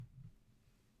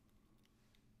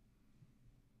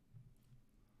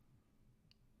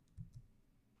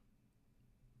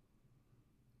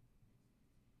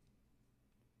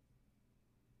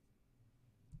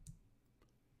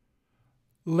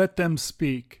Let them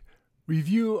speak.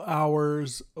 Review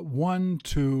hours 1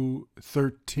 to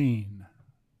 13.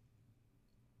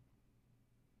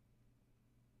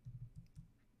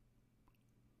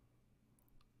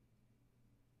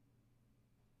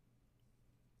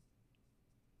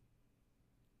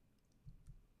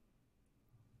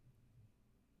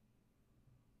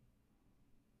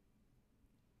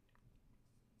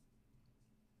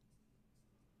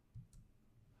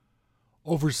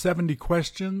 Over 70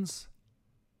 questions,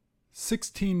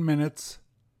 16 minutes,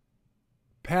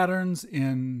 patterns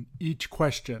in each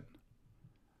question.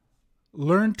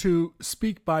 Learn to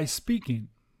speak by speaking.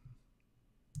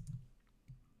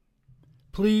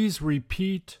 Please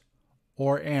repeat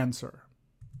or answer.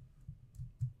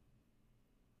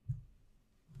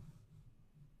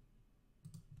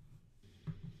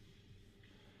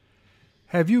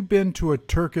 Have you been to a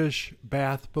Turkish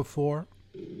bath before?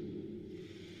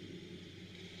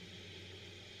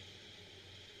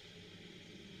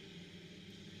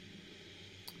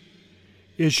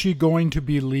 Is she going to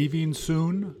be leaving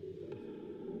soon?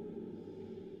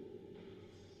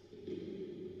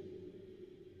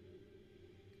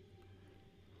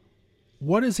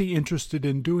 What is he interested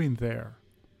in doing there?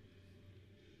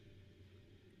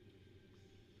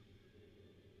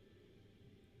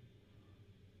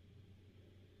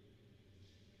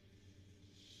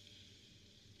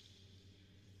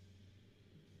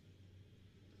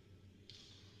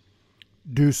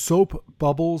 Do soap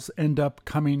bubbles end up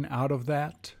coming out of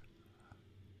that?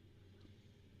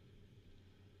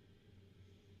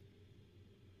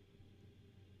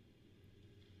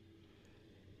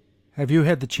 Have you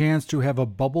had the chance to have a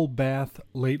bubble bath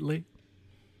lately?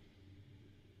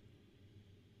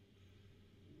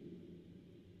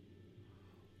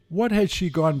 What has she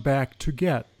gone back to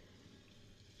get?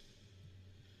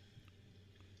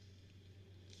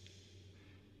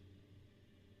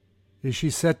 Is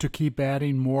she set to keep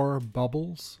adding more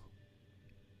bubbles?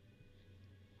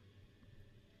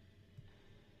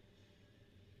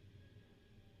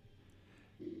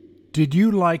 Did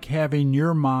you like having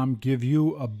your mom give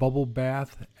you a bubble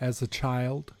bath as a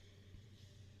child?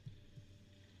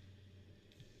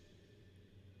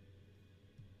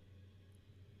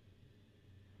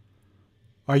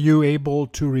 Are you able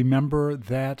to remember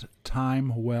that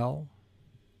time well?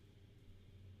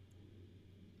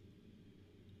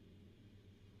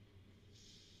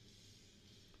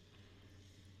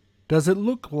 Does it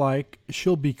look like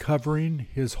she'll be covering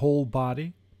his whole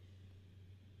body?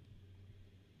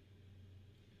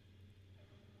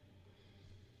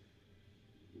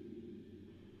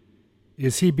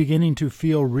 Is he beginning to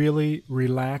feel really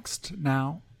relaxed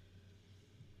now?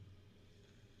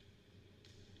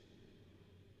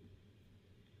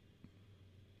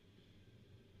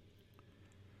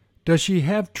 Does she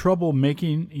have trouble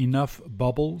making enough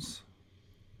bubbles?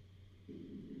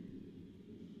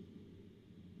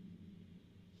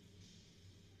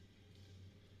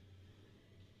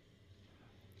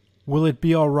 Will it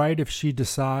be all right if she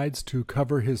decides to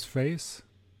cover his face?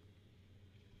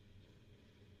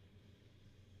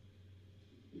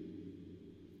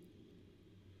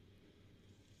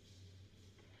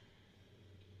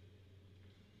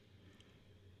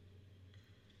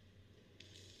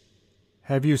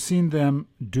 Have you seen them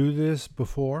do this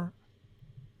before?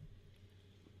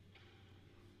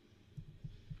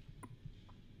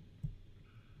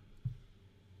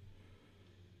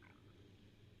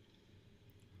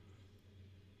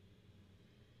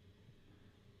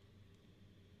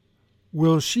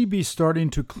 Will she be starting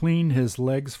to clean his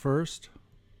legs first?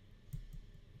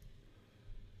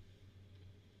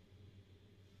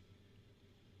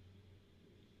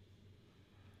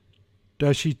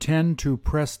 Does she tend to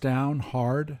press down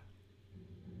hard?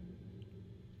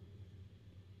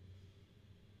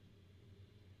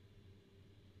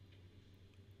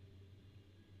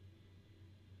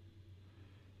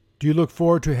 Do you look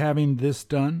forward to having this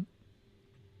done?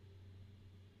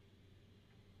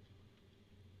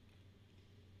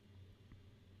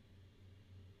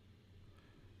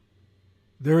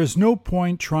 There is no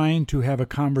point trying to have a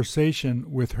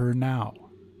conversation with her now.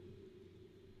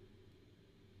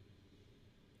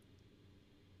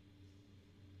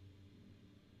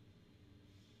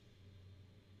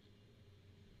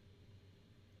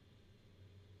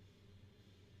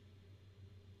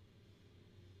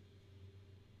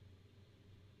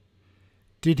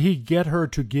 Did he get her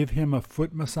to give him a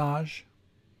foot massage?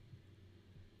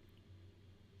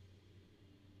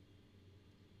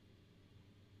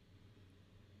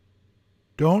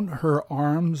 Don't her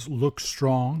arms look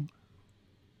strong?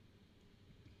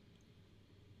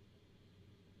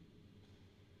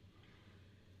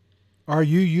 Are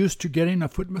you used to getting a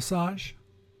foot massage?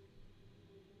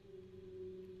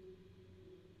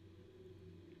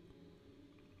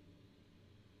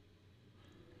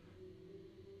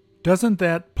 Doesn't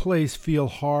that place feel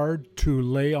hard to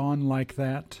lay on like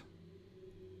that?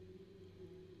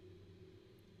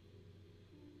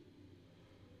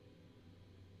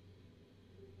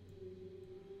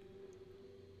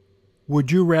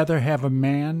 Would you rather have a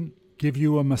man give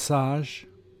you a massage?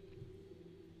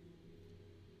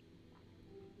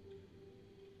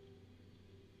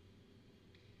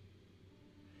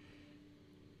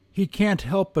 He can't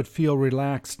help but feel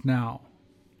relaxed now.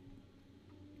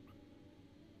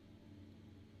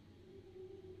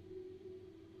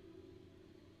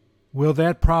 Will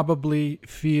that probably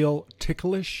feel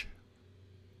ticklish?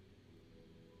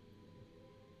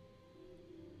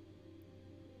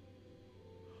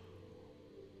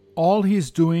 All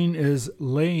he's doing is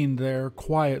laying there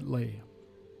quietly.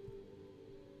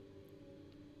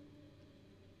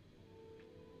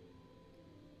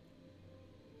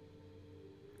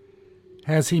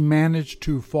 Has he managed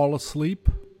to fall asleep?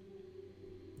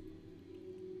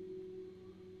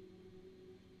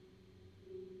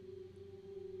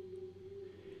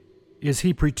 Is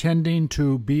he pretending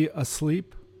to be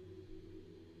asleep?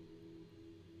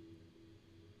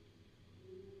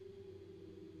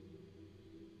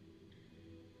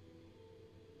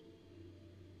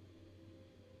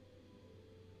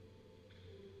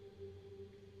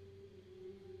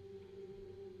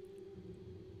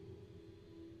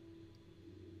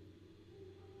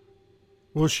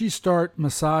 Will she start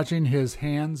massaging his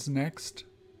hands next?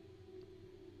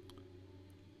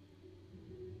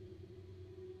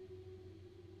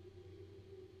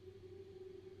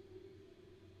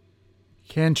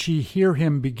 Can she hear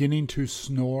him beginning to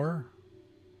snore?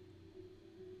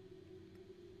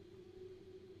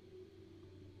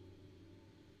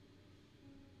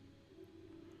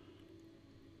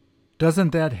 Doesn't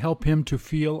that help him to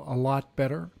feel a lot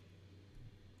better?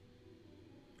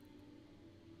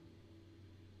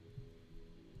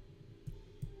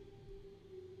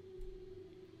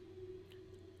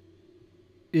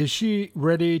 Is she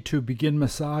ready to begin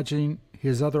massaging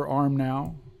his other arm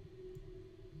now?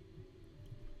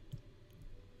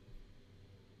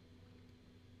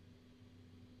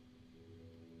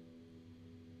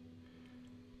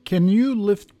 Can you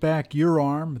lift back your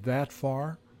arm that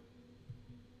far?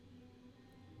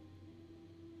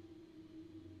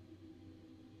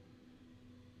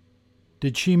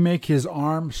 Did she make his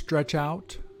arm stretch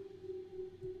out?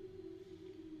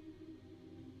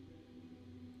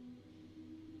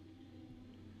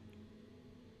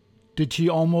 Did she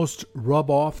almost rub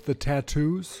off the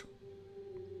tattoos?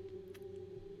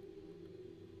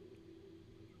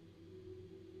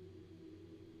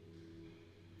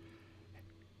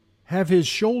 Have his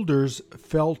shoulders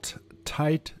felt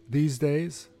tight these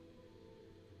days?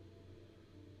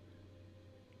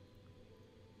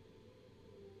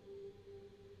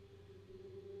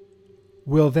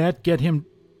 Will that get him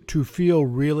to feel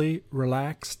really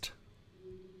relaxed?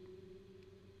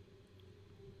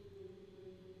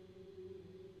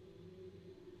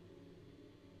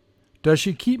 Does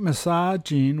she keep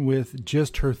massaging with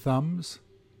just her thumbs?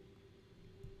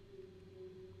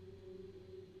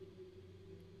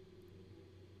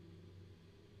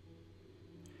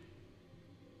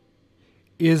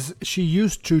 Is she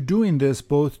used to doing this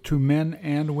both to men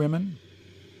and women?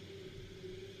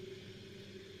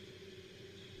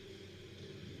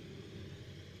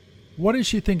 What is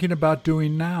she thinking about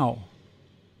doing now?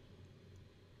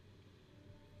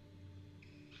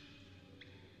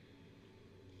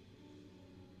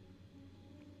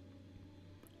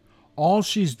 All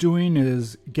she's doing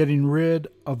is getting rid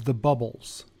of the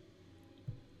bubbles.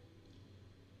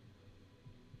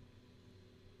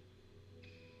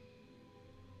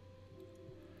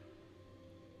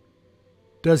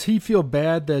 Does he feel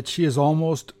bad that she is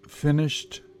almost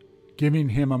finished giving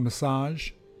him a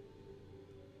massage?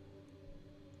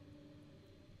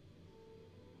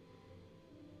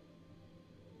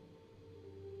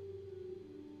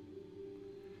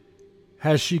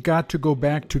 Has she got to go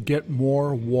back to get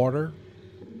more water?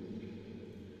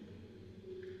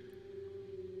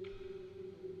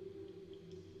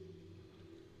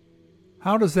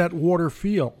 How does that water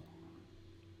feel?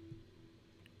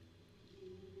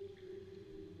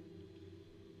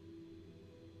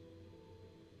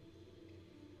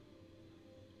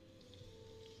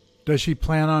 Does she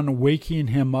plan on waking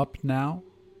him up now?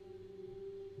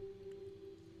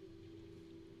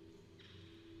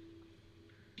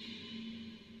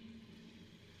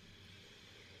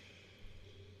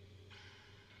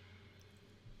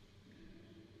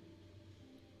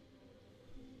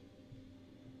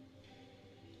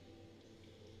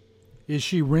 Is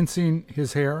she rinsing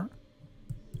his hair?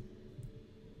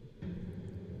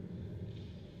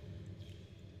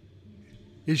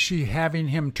 Is she having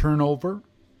him turn over?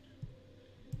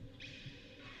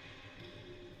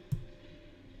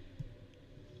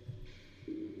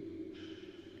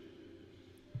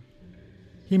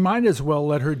 He might as well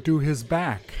let her do his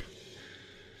back.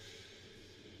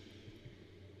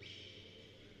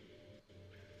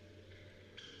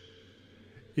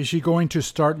 Is she going to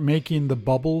start making the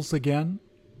bubbles again?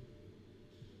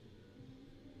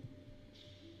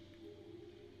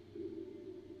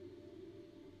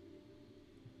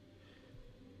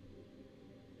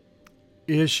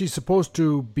 Is she supposed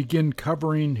to begin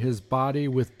covering his body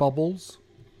with bubbles?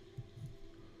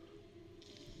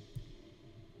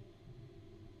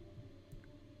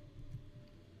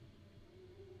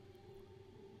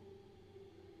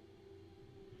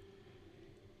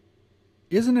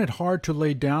 Isn't it hard to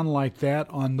lay down like that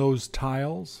on those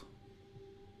tiles?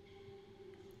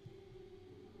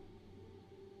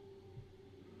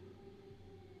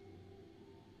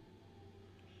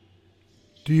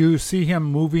 Do you see him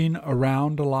moving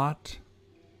around a lot?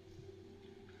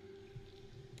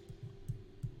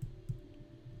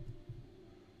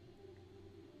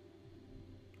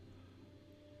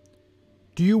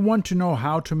 Do you want to know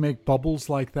how to make bubbles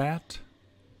like that?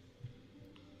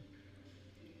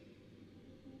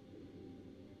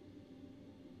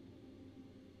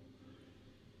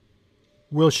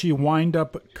 Will she wind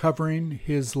up covering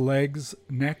his legs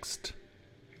next?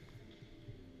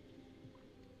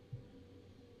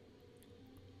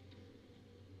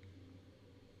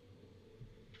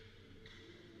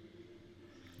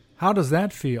 How does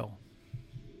that feel?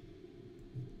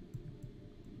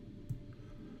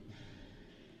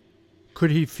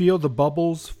 Could he feel the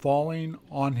bubbles falling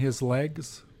on his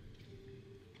legs?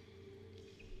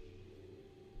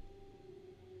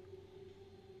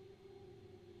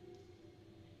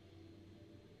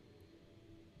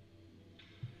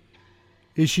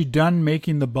 Is she done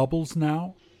making the bubbles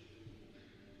now?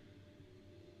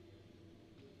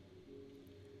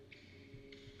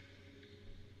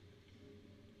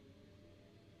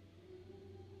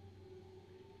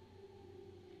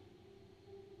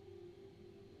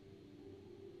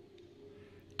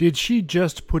 Did she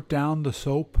just put down the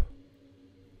soap?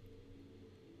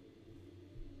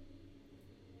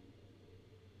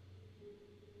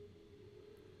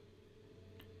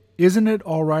 Isn't it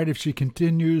all right if she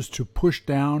continues to push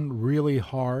down really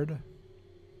hard?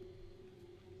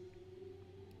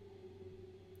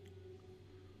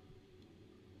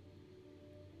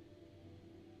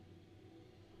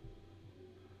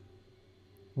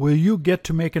 Will you get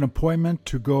to make an appointment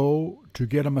to go to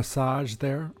get a massage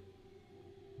there?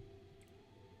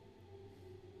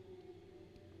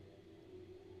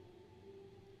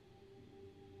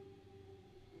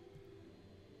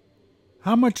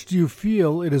 How much do you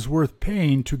feel it is worth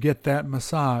paying to get that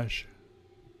massage?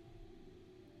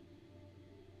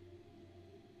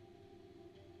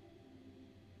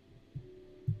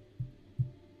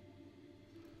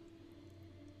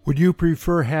 Would you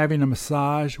prefer having a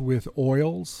massage with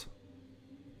oils?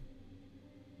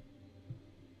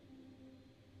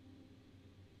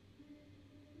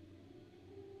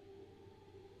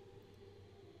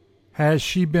 Has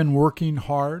she been working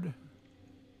hard?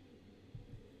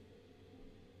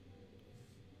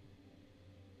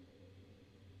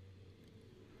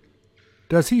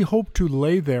 Does he hope to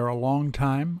lay there a long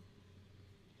time?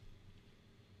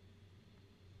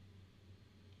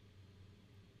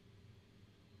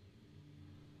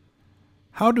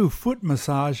 How do foot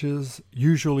massages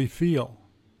usually feel?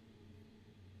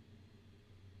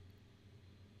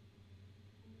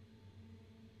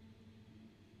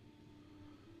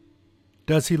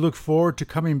 Does he look forward to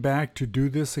coming back to do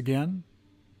this again?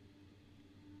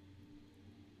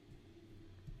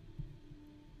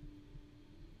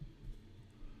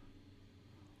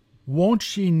 Won't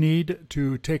she need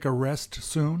to take a rest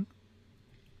soon?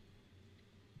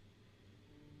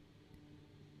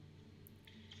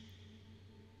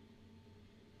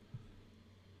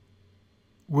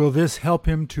 Will this help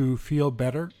him to feel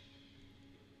better?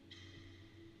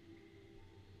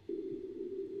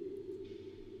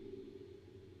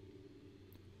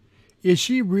 Is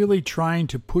she really trying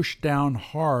to push down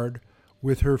hard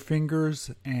with her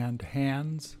fingers and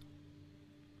hands?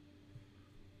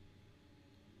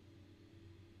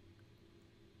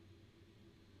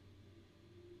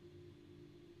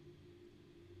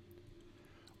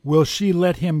 Will she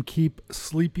let him keep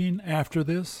sleeping after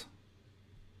this?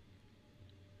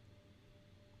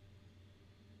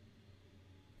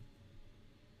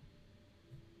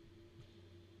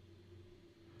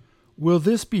 Will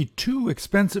this be too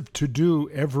expensive to do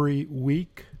every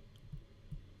week?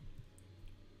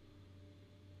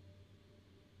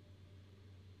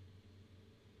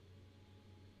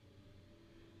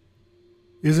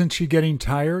 Isn't she getting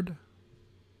tired?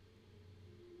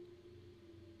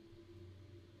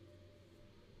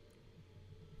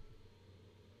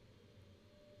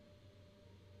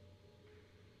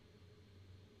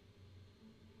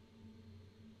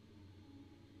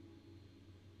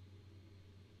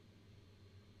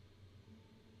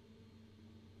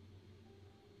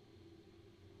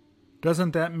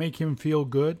 Doesn't that make him feel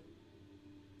good?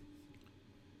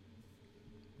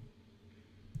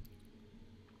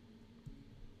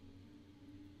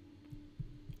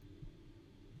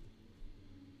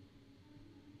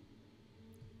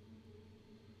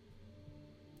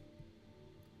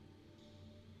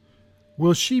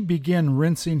 Will she begin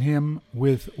rinsing him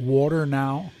with water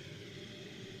now?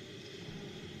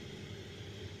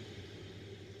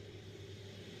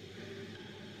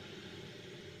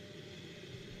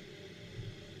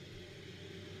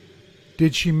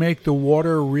 Did she make the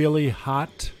water really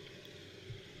hot?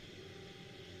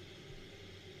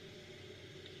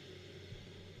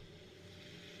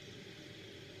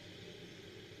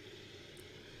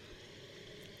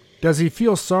 Does he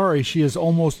feel sorry she is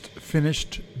almost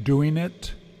finished doing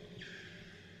it?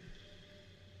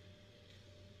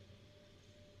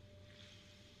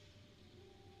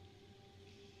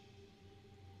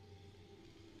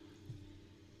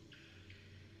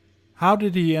 How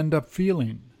did he end up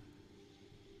feeling?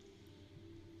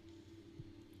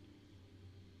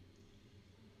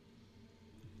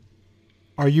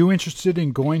 Are you interested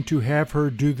in going to have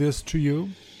her do this to you?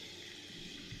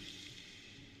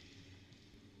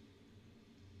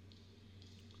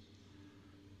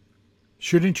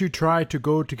 Shouldn't you try to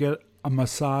go to get a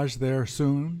massage there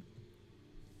soon?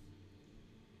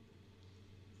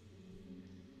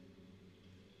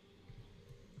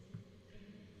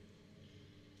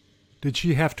 Did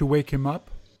she have to wake him up?